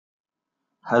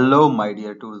Hello, my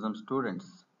dear tourism students.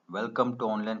 Welcome to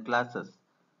online classes.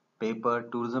 Paper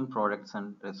Tourism Products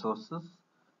and Resources.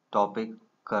 Topic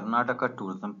Karnataka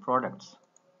Tourism Products.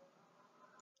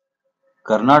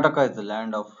 Karnataka is a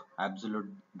land of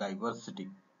absolute diversity,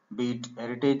 be it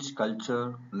heritage,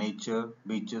 culture, nature,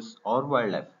 beaches, or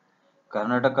wildlife.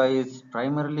 Karnataka is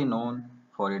primarily known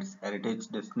for its heritage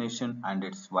destination and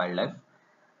its wildlife.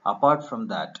 Apart from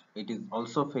that, it is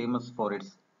also famous for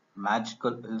its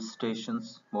magical hill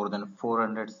stations, more than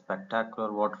 400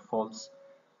 spectacular waterfalls,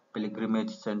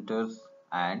 pilgrimage centers,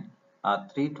 and a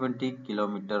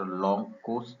 320-kilometer long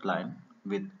coastline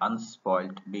with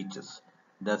unspoiled beaches,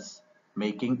 thus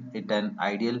making it an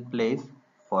ideal place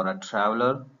for a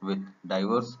traveler with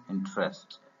diverse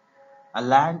interests. A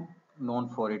land known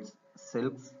for its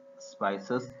silks,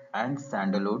 spices, and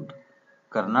sandalwood,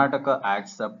 Karnataka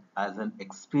adds up as an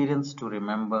experience to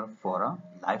remember for a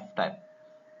lifetime.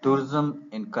 Tourism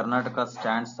in Karnataka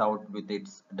stands out with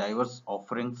its diverse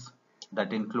offerings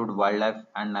that include wildlife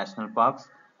and national parks,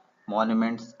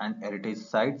 monuments and heritage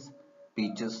sites,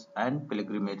 beaches, and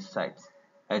pilgrimage sites.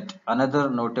 Yet another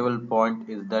notable point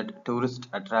is that tourist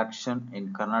attractions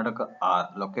in Karnataka are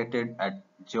located at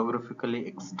geographically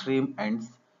extreme ends,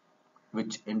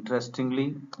 which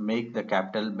interestingly make the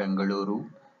capital Bengaluru,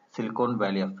 Silicon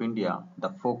Valley of India, the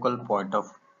focal point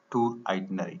of tour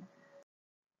itinerary.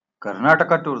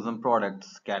 Karnataka tourism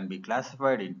products can be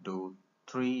classified into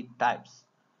three types: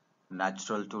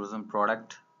 natural tourism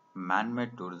product,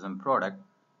 man-made tourism product,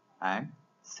 and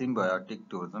symbiotic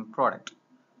tourism product.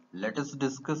 Let us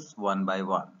discuss one by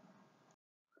one.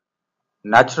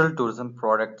 Natural tourism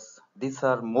products, these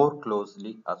are more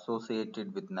closely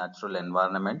associated with natural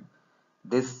environment.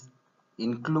 This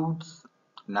includes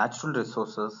natural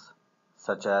resources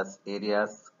such as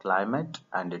areas, climate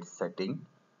and its setting,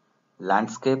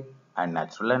 landscape and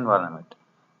natural environment.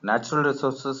 Natural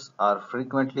resources are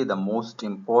frequently the most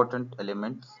important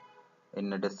elements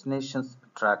in a destination's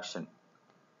attraction.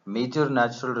 Major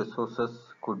natural resources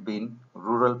could be in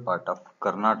rural part of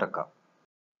Karnataka.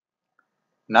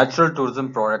 Natural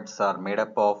tourism products are made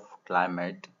up of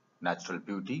climate, natural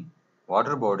beauty,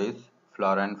 water bodies,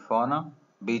 flora and fauna,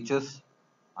 beaches,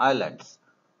 islands.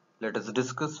 Let us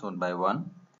discuss one by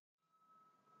one.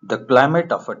 The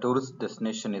climate of a tourist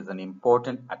destination is an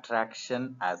important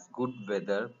attraction as good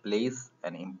weather plays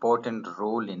an important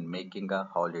role in making a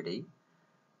holiday.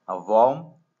 A warm,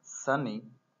 sunny,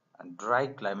 and dry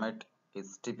climate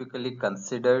is typically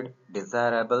considered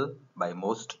desirable by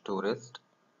most tourists,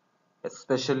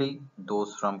 especially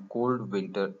those from cold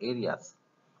winter areas.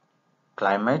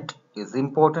 Climate is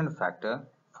important factor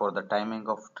for the timing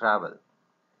of travel.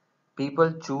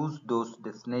 People choose those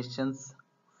destinations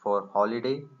for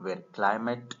holiday where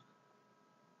climate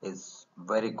is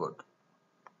very good.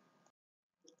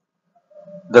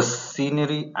 The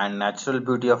scenery and natural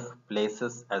beauty of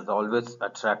places has always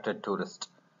attracted tourists.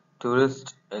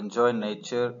 Tourists enjoy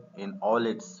nature in all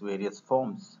its various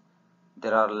forms.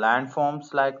 There are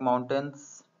landforms like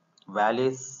mountains,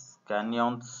 valleys,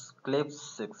 canyons,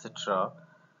 cliffs, etc.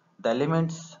 The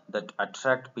elements that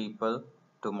attract people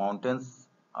to mountains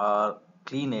are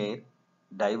clean air,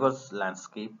 diverse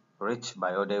landscape, rich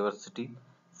biodiversity,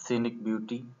 scenic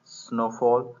beauty,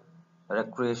 snowfall,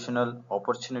 recreational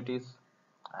opportunities,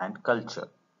 and culture.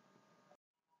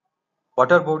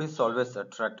 Water bodies always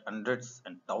attract hundreds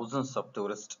and thousands of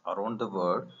tourists around the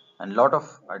world, and lot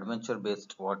of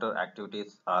adventure-based water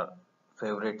activities are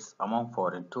favorites among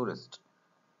foreign tourists.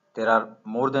 There are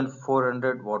more than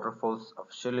 400 waterfalls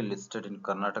officially listed in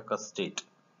Karnataka state.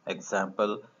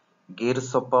 Example,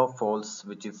 Girsoppa Falls,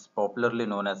 which is popularly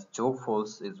known as Jog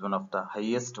Falls, is one of the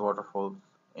highest waterfalls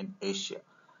in Asia.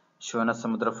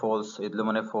 Shivanasamudra Falls,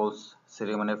 Idlumane Falls,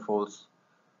 Sirimane Falls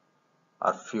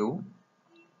are few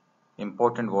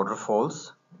important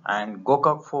waterfalls, and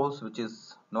Gokak Falls, which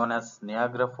is known as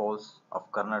Niagara Falls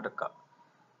of Karnataka.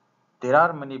 There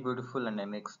are many beautiful and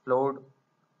unexplored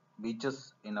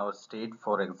beaches in our state,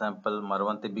 for example,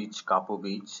 Marvanti Beach, Kapu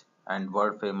Beach, and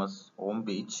world famous Om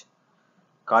Beach.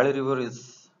 Kali River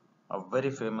is very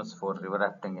famous for river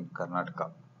rafting in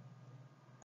Karnataka.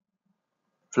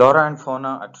 Flora and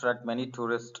fauna attract many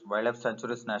tourists. Wildlife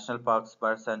sanctuaries, national parks,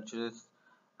 bird sanctuaries,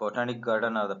 botanic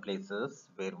garden are the places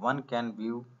where one can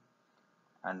view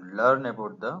and learn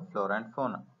about the flora and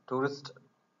fauna. Tourists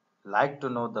like to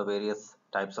know the various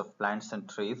types of plants and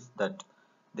trees that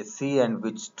they see and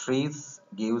which trees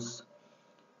gives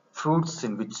fruits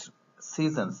in which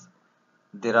seasons.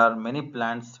 There are many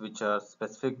plants which are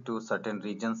specific to certain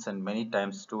regions, and many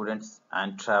times students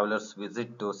and travelers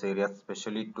visit those areas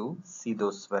especially to see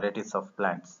those varieties of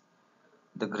plants.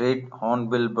 The great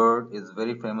hornbill bird is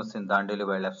very famous in Dandeli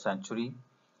Wildlife Sanctuary.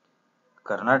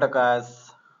 Karnataka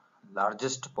has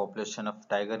largest population of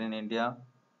tiger in India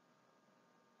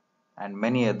and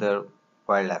many other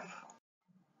wildlife.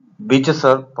 Beaches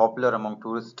are popular among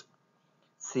tourists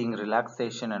seeking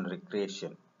relaxation and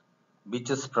recreation.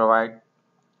 Beaches provide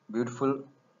beautiful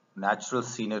natural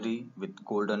scenery with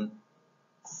golden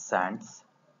sands,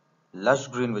 lush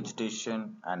green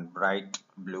vegetation, and bright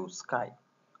blue sky.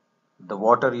 The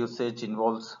water usage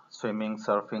involves swimming,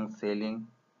 surfing, sailing,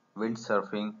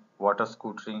 windsurfing, water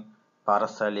scootering,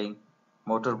 parasailing,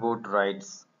 motorboat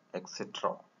rides,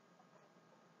 etc.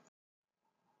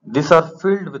 These are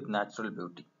filled with natural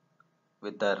beauty,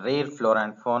 with the rare flora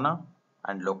and fauna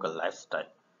and local lifestyle.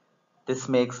 This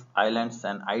makes islands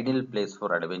an ideal place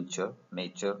for adventure,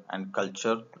 nature, and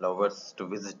culture lovers to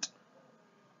visit.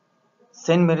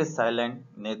 St. Mary's Island,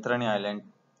 Nethrani Island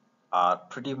are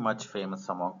pretty much famous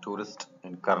among tourists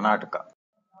in Karnataka.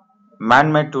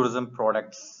 Man-made tourism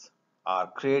products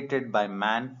are created by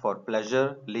man for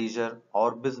pleasure, leisure,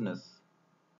 or business.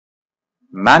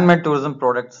 Man-made tourism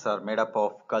products are made up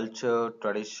of culture,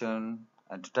 tradition,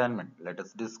 entertainment. Let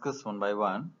us discuss one by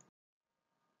one.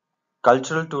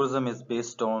 Cultural tourism is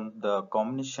based on the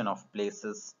combination of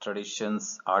places,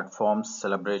 traditions, art forms,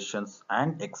 celebrations,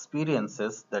 and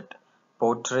experiences that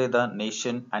portray the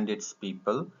nation and its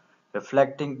people,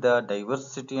 reflecting the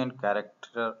diversity and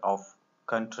character of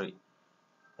country.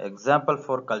 Example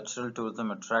for cultural tourism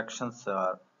attractions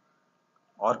are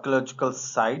archaeological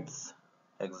sites.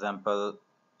 Example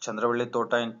Chandravalli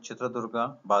Tota in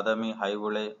Chitradurga, Badami,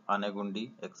 Haivule,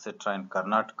 Anegundi, etc. in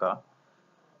Karnataka.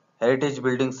 Heritage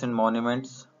buildings and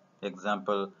monuments.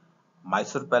 Example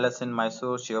Mysore Palace in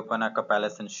Mysore, Shivapanaka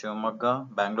Palace in Shivamogga,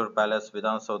 Bangalore Palace,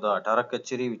 Vidhan Soudha, Atara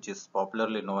Kacheri, which is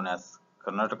popularly known as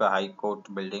Karnataka High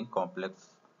Court Building Complex,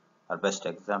 are best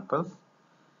examples.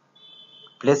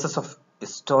 Places of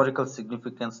historical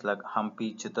significance like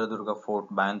Hampi, Chitradurga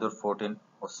Fort, Bandur Fort in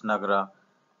Osnagara,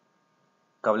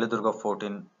 Kavaladurga Fort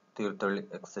in Tirthalli,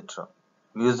 etc.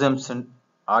 Museums and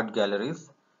art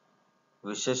galleries.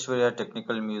 Visheshwarya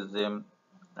Technical Museum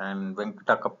and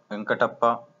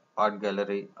Venkatappa Art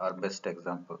Gallery are best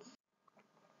examples.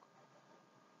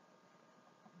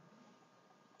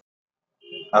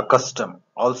 A custom,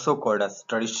 also called as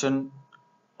tradition,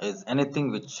 is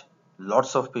anything which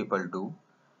lots of people do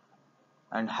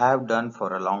and have done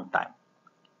for a long time.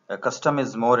 A custom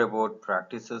is more about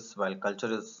practices, while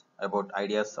culture is about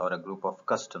ideas or a group of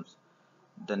customs.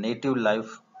 The native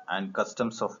life and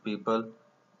customs of people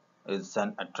is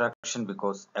an attraction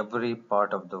because every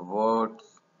part of the world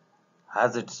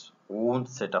has its own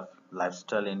set of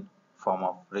lifestyle in form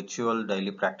of ritual, daily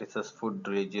practices, food,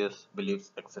 religious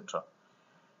beliefs, etc.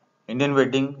 Indian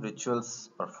wedding rituals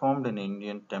performed in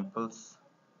Indian temples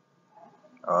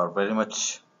are very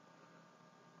much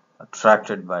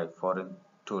attracted by foreign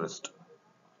tourists.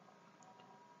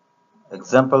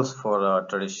 Examples for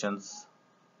traditions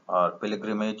are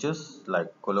pilgrimages like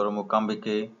Koluru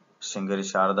Mukambike, Shringeri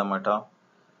Sharada Mata,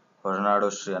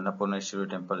 Horanadu Sri Annapurneshwari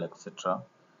Temple, etc.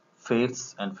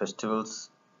 Fairs and festivals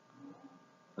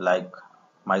like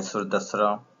Mysore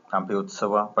Dasara, Hampi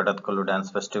Utsava, Patatkalu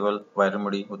Dance Festival,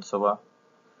 Vairamudi Utsava,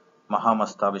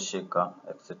 Mahamastabhisheka,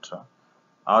 etc.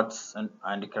 Arts and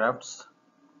handicrafts,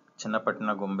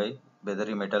 Chinnapatna Gumbai,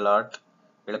 Bedari metal art,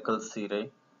 Ilakal Sire,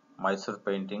 Mysore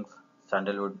paintings,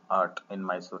 sandalwood art in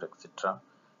Mysore, etc.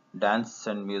 Dance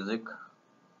and music,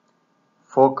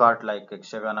 folk art like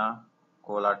Yakshagana,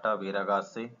 Kolata,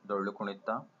 Viragase, Dollu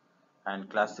Kunita, and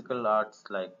classical arts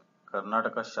like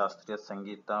Karnataka Shastriya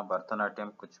Sangeeta,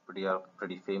 Bharatanatyam, Kuchipudi are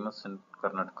pretty famous in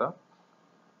Karnataka.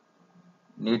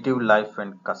 Native life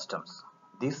and customs.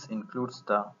 This includes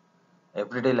the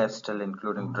everyday lifestyle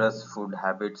including dress, food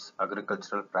habits,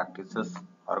 agricultural practices,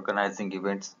 organizing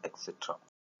events, etc.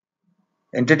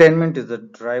 Entertainment is the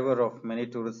driver of many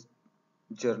tourist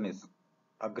journeys.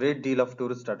 A great deal of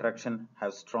tourist attraction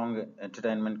have strong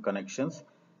entertainment connections.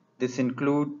 This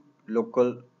include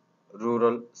local,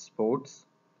 rural sports,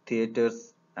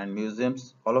 theaters, and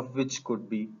museums, all of which could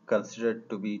be considered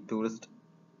to be tourist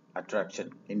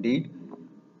attraction. Indeed,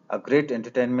 a great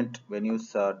entertainment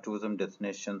venues are tourism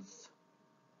destinations.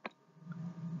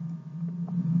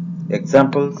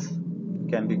 Examples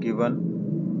can be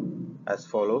given as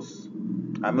follows.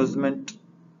 Amusement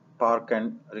park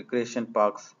and recreation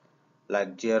parks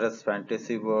like GRS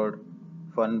Fantasy World,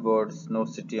 Fun World, Snow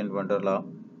City and Wonderla.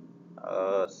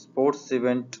 Sports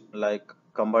event like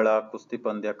Kambala, Kusti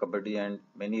Pandya, Kabaddi and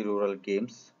many rural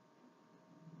games.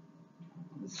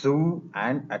 Zoo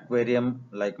and aquarium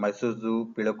like Mysore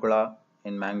Zoo, Pilakula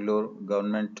in Bangalore,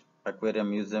 Government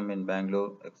Aquarium Museum in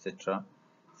Bangalore, etc.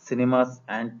 Cinemas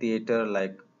and theatre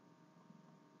like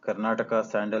Karnataka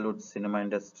Sandalwood Cinema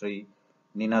Industry,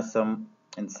 Ninasam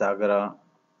in Sagara,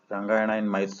 Rangayana in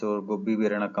Mysore, Gubbi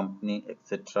Virana Company,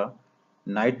 etc.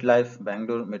 Nightlife,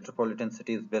 Bangalore metropolitan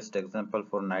city is best example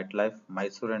for nightlife.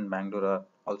 Mysore and Bangalore are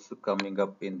also coming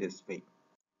up in this way.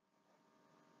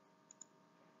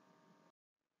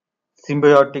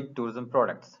 Symbiotic tourism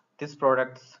products. These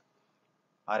products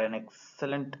are an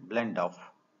excellent blend of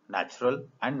natural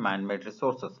and man-made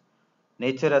resources.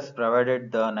 Nature has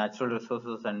provided the natural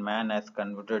resources and man has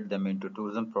converted them into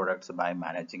tourism products by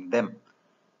managing them.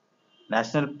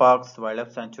 National parks,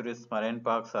 wildlife sanctuaries, marine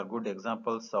parks are good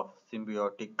examples of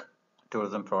symbiotic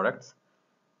tourism products.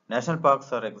 National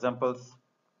parks are examples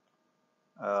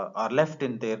are left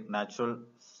in their natural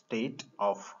state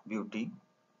of beauty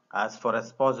as far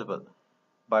as possible,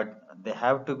 but they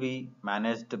have to be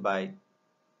managed by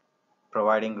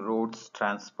providing roads,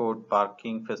 transport,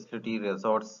 parking facility,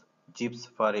 resorts, jeep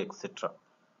safari, etc.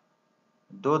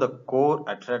 Though the core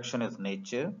attraction is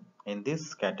nature in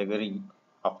this category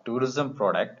of tourism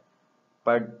product,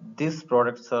 but these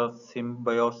products are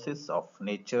symbiosis of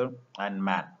nature and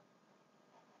man.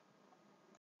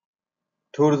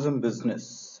 Tourism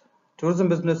business. Tourism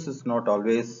business is not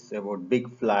always about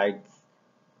big flights,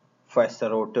 five-star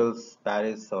hotels,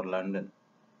 Paris or London.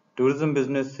 Tourism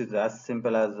business is as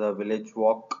simple as a village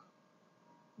walk,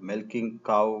 milking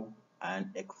cow, and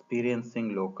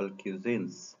experiencing local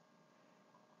cuisines.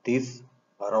 These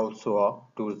are also our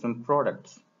tourism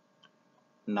products.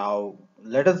 Now,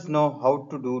 let us know how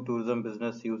to do tourism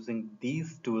business using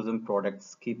these tourism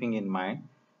products, keeping in mind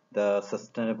the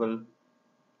sustainable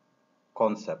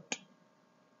concept.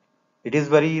 It is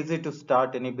very easy to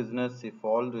start any business if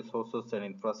all resources and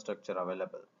infrastructure are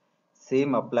available.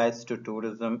 Same applies to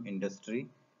tourism industry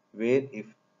where if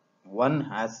one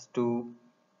has to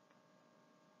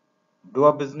do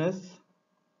a business,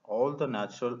 all the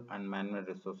natural and man-made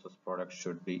resources products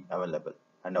should be available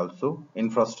and also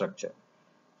infrastructure.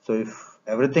 So if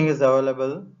everything is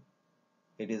available,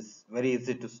 it is very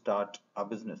easy to start a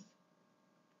business.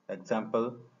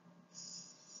 Example,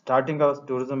 starting a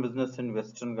tourism business in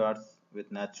Western Ghats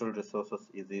with natural resources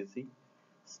is easy.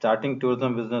 Starting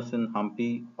tourism business in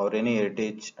Hampi or any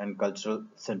heritage and cultural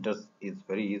centers is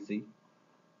very easy.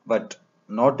 But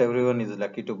not everyone is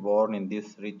lucky to born in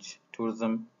these rich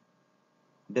tourism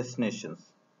destinations.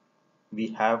 We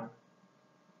have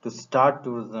to start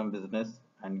tourism business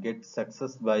and get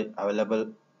success by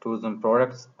available tourism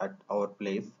products at our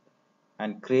place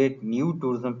and create new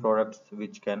tourism products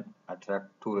which can attract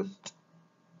tourists.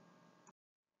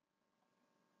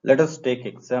 Let us take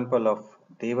example of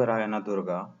Devarayana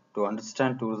Durga to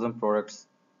understand tourism products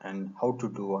and how to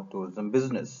do a tourism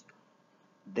business.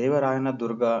 Devarayana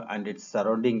Durga and its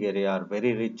surrounding area are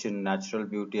very rich in natural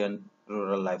beauty and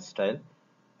rural lifestyle,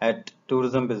 yet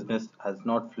tourism business has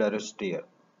not flourished here.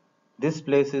 This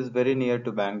place is very near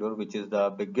to Bangalore, which is the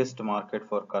biggest market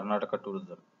for Karnataka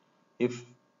tourism. If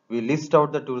we list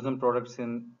out the tourism products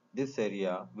in this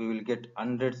area, we will get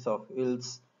hundreds of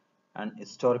hills and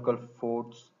historical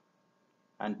forts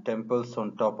and temples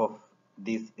on top of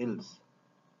these hills.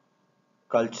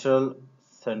 Cultural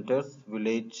centers,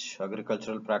 village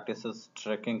agricultural practices,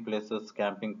 trekking places,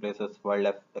 camping places,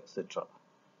 wildlife, etc.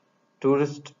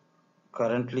 Tourists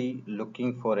currently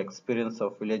looking for experience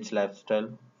of village lifestyle,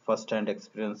 first-hand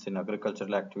experience in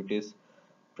agricultural activities,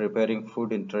 preparing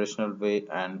food in traditional way,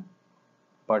 and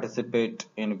participate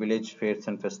in village fairs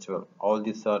and festival. All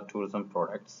these are tourism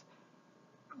products.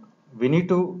 We need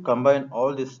to combine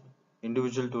all these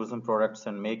individual tourism products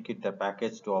and make it a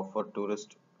package to offer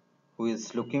tourist who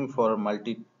is looking for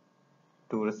multi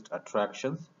tourist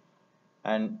attractions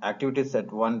and activities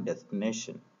at one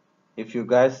destination. If you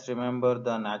guys remember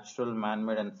the natural,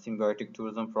 man-made and symbiotic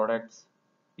tourism products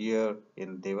here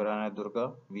in Devarana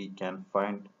Durga, we can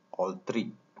find all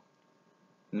three.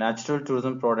 Natural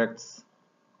tourism products,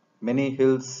 many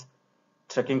hills,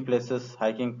 trekking places,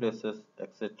 hiking places,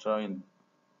 etc. in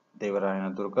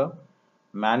Devarayana Durga.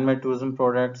 Man-made tourism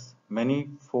products, many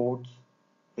forts,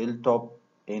 hilltop,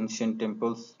 ancient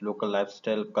temples, local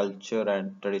lifestyle, culture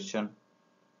and tradition,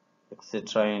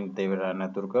 etc. in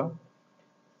Devarayana Durga.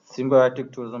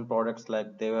 Symbiotic tourism products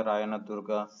like Devarayana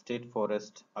Durga, state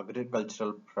forest,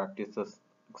 agricultural practices,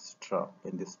 etc.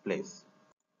 in this place.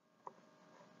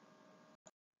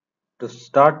 To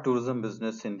start tourism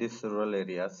business in these rural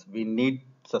areas, we need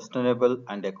sustainable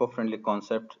and eco-friendly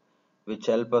concepts which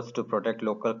help us to protect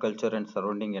local culture and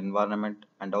surrounding environment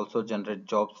and also generate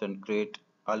jobs and create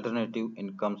alternative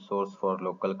income source for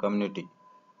local community.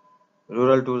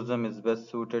 Rural tourism is best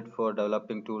suited for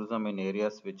developing tourism in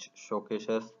areas which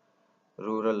showcases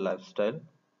rural lifestyle.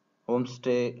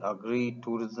 Homestay,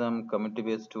 agri-tourism,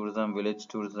 community-based tourism, village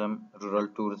tourism, rural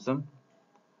tourism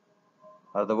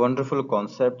are the wonderful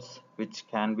concepts which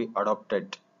can be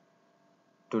adopted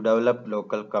to develop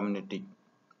local community,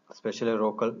 especially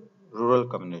local rural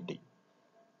community.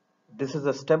 This is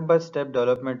a step-by-step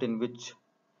development in which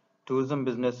tourism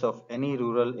business of any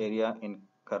rural area in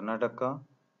Karnataka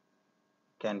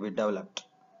can be developed.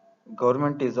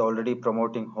 Government is already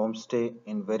promoting homestay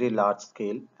in very large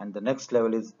scale, and the next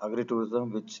level is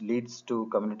agritourism, which leads to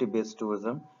community-based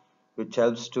tourism, which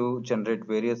helps to generate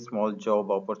various small job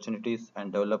opportunities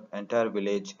and develop entire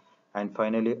village. And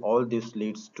finally, all this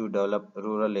leads to develop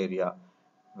rural area,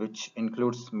 which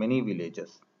includes many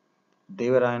villages.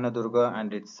 Devarayana Durga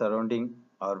and its surrounding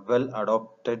are well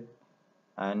adopted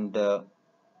and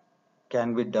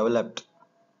can be developed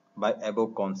by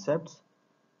above concepts.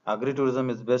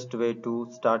 Agritourism is best way to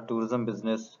start tourism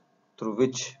business through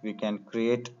which we can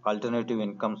create alternative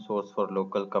income source for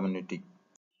local community.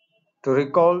 To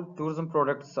recall tourism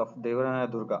products of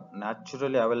Devarana Durga,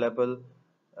 naturally available,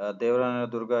 Devarana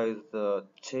Durga is a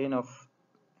chain of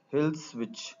hills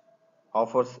which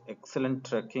offers excellent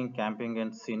trekking, camping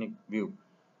and scenic view.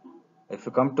 If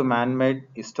you come to man-made,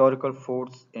 historical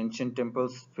forts, ancient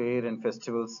temples, fair and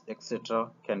festivals,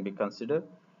 etc., can be considered.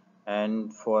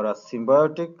 And for a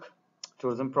symbiotic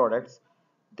tourism products,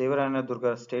 Devarayana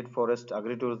Durga State Forest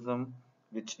agritourism,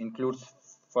 which includes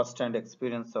first-hand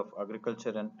experience of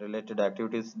agriculture and related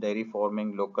activities, dairy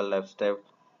farming, local lifestyle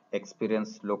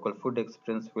experience, local food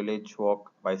experience, village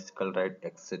walk, bicycle ride,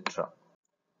 etc.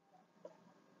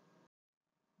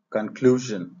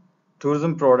 Conclusion: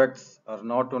 tourism products are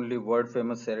not only world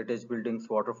famous heritage buildings,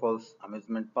 waterfalls,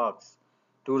 amusement parks.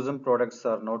 Tourism products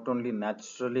are not only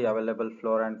naturally available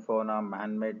flora and fauna,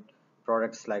 man made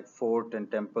products like fort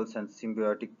and temples, and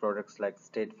symbiotic products like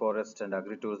state forest and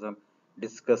agritourism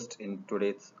discussed in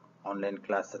today's online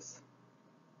classes.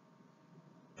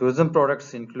 Tourism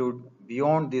products include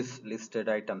beyond these listed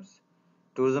items.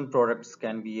 Tourism products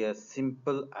can be as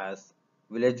simple as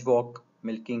village walk,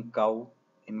 milking cow,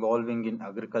 involving in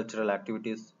agricultural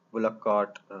activities, bullock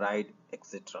cart, ride,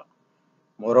 etc.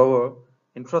 Moreover,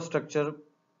 infrastructure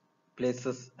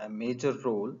plays a major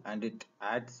role and it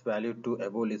adds value to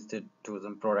above listed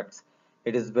tourism products.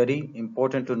 It is very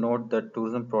important to note that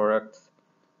tourism products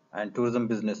and tourism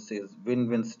business is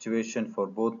win-win situation for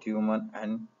both human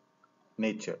and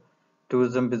nature.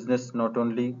 Tourism business not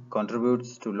only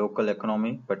contributes to local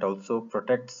economy but also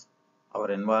protects our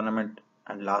environment,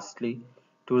 and lastly,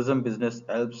 tourism business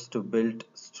helps to build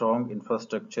strong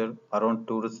infrastructure around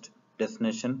tourist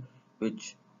destination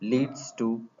which leads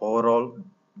to overall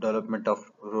development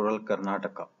of rural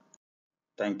Karnataka.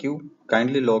 Thank you.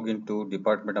 Kindly log into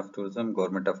Department of Tourism,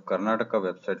 Government of Karnataka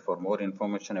website for more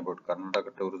information about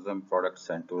Karnataka tourism products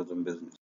and tourism business.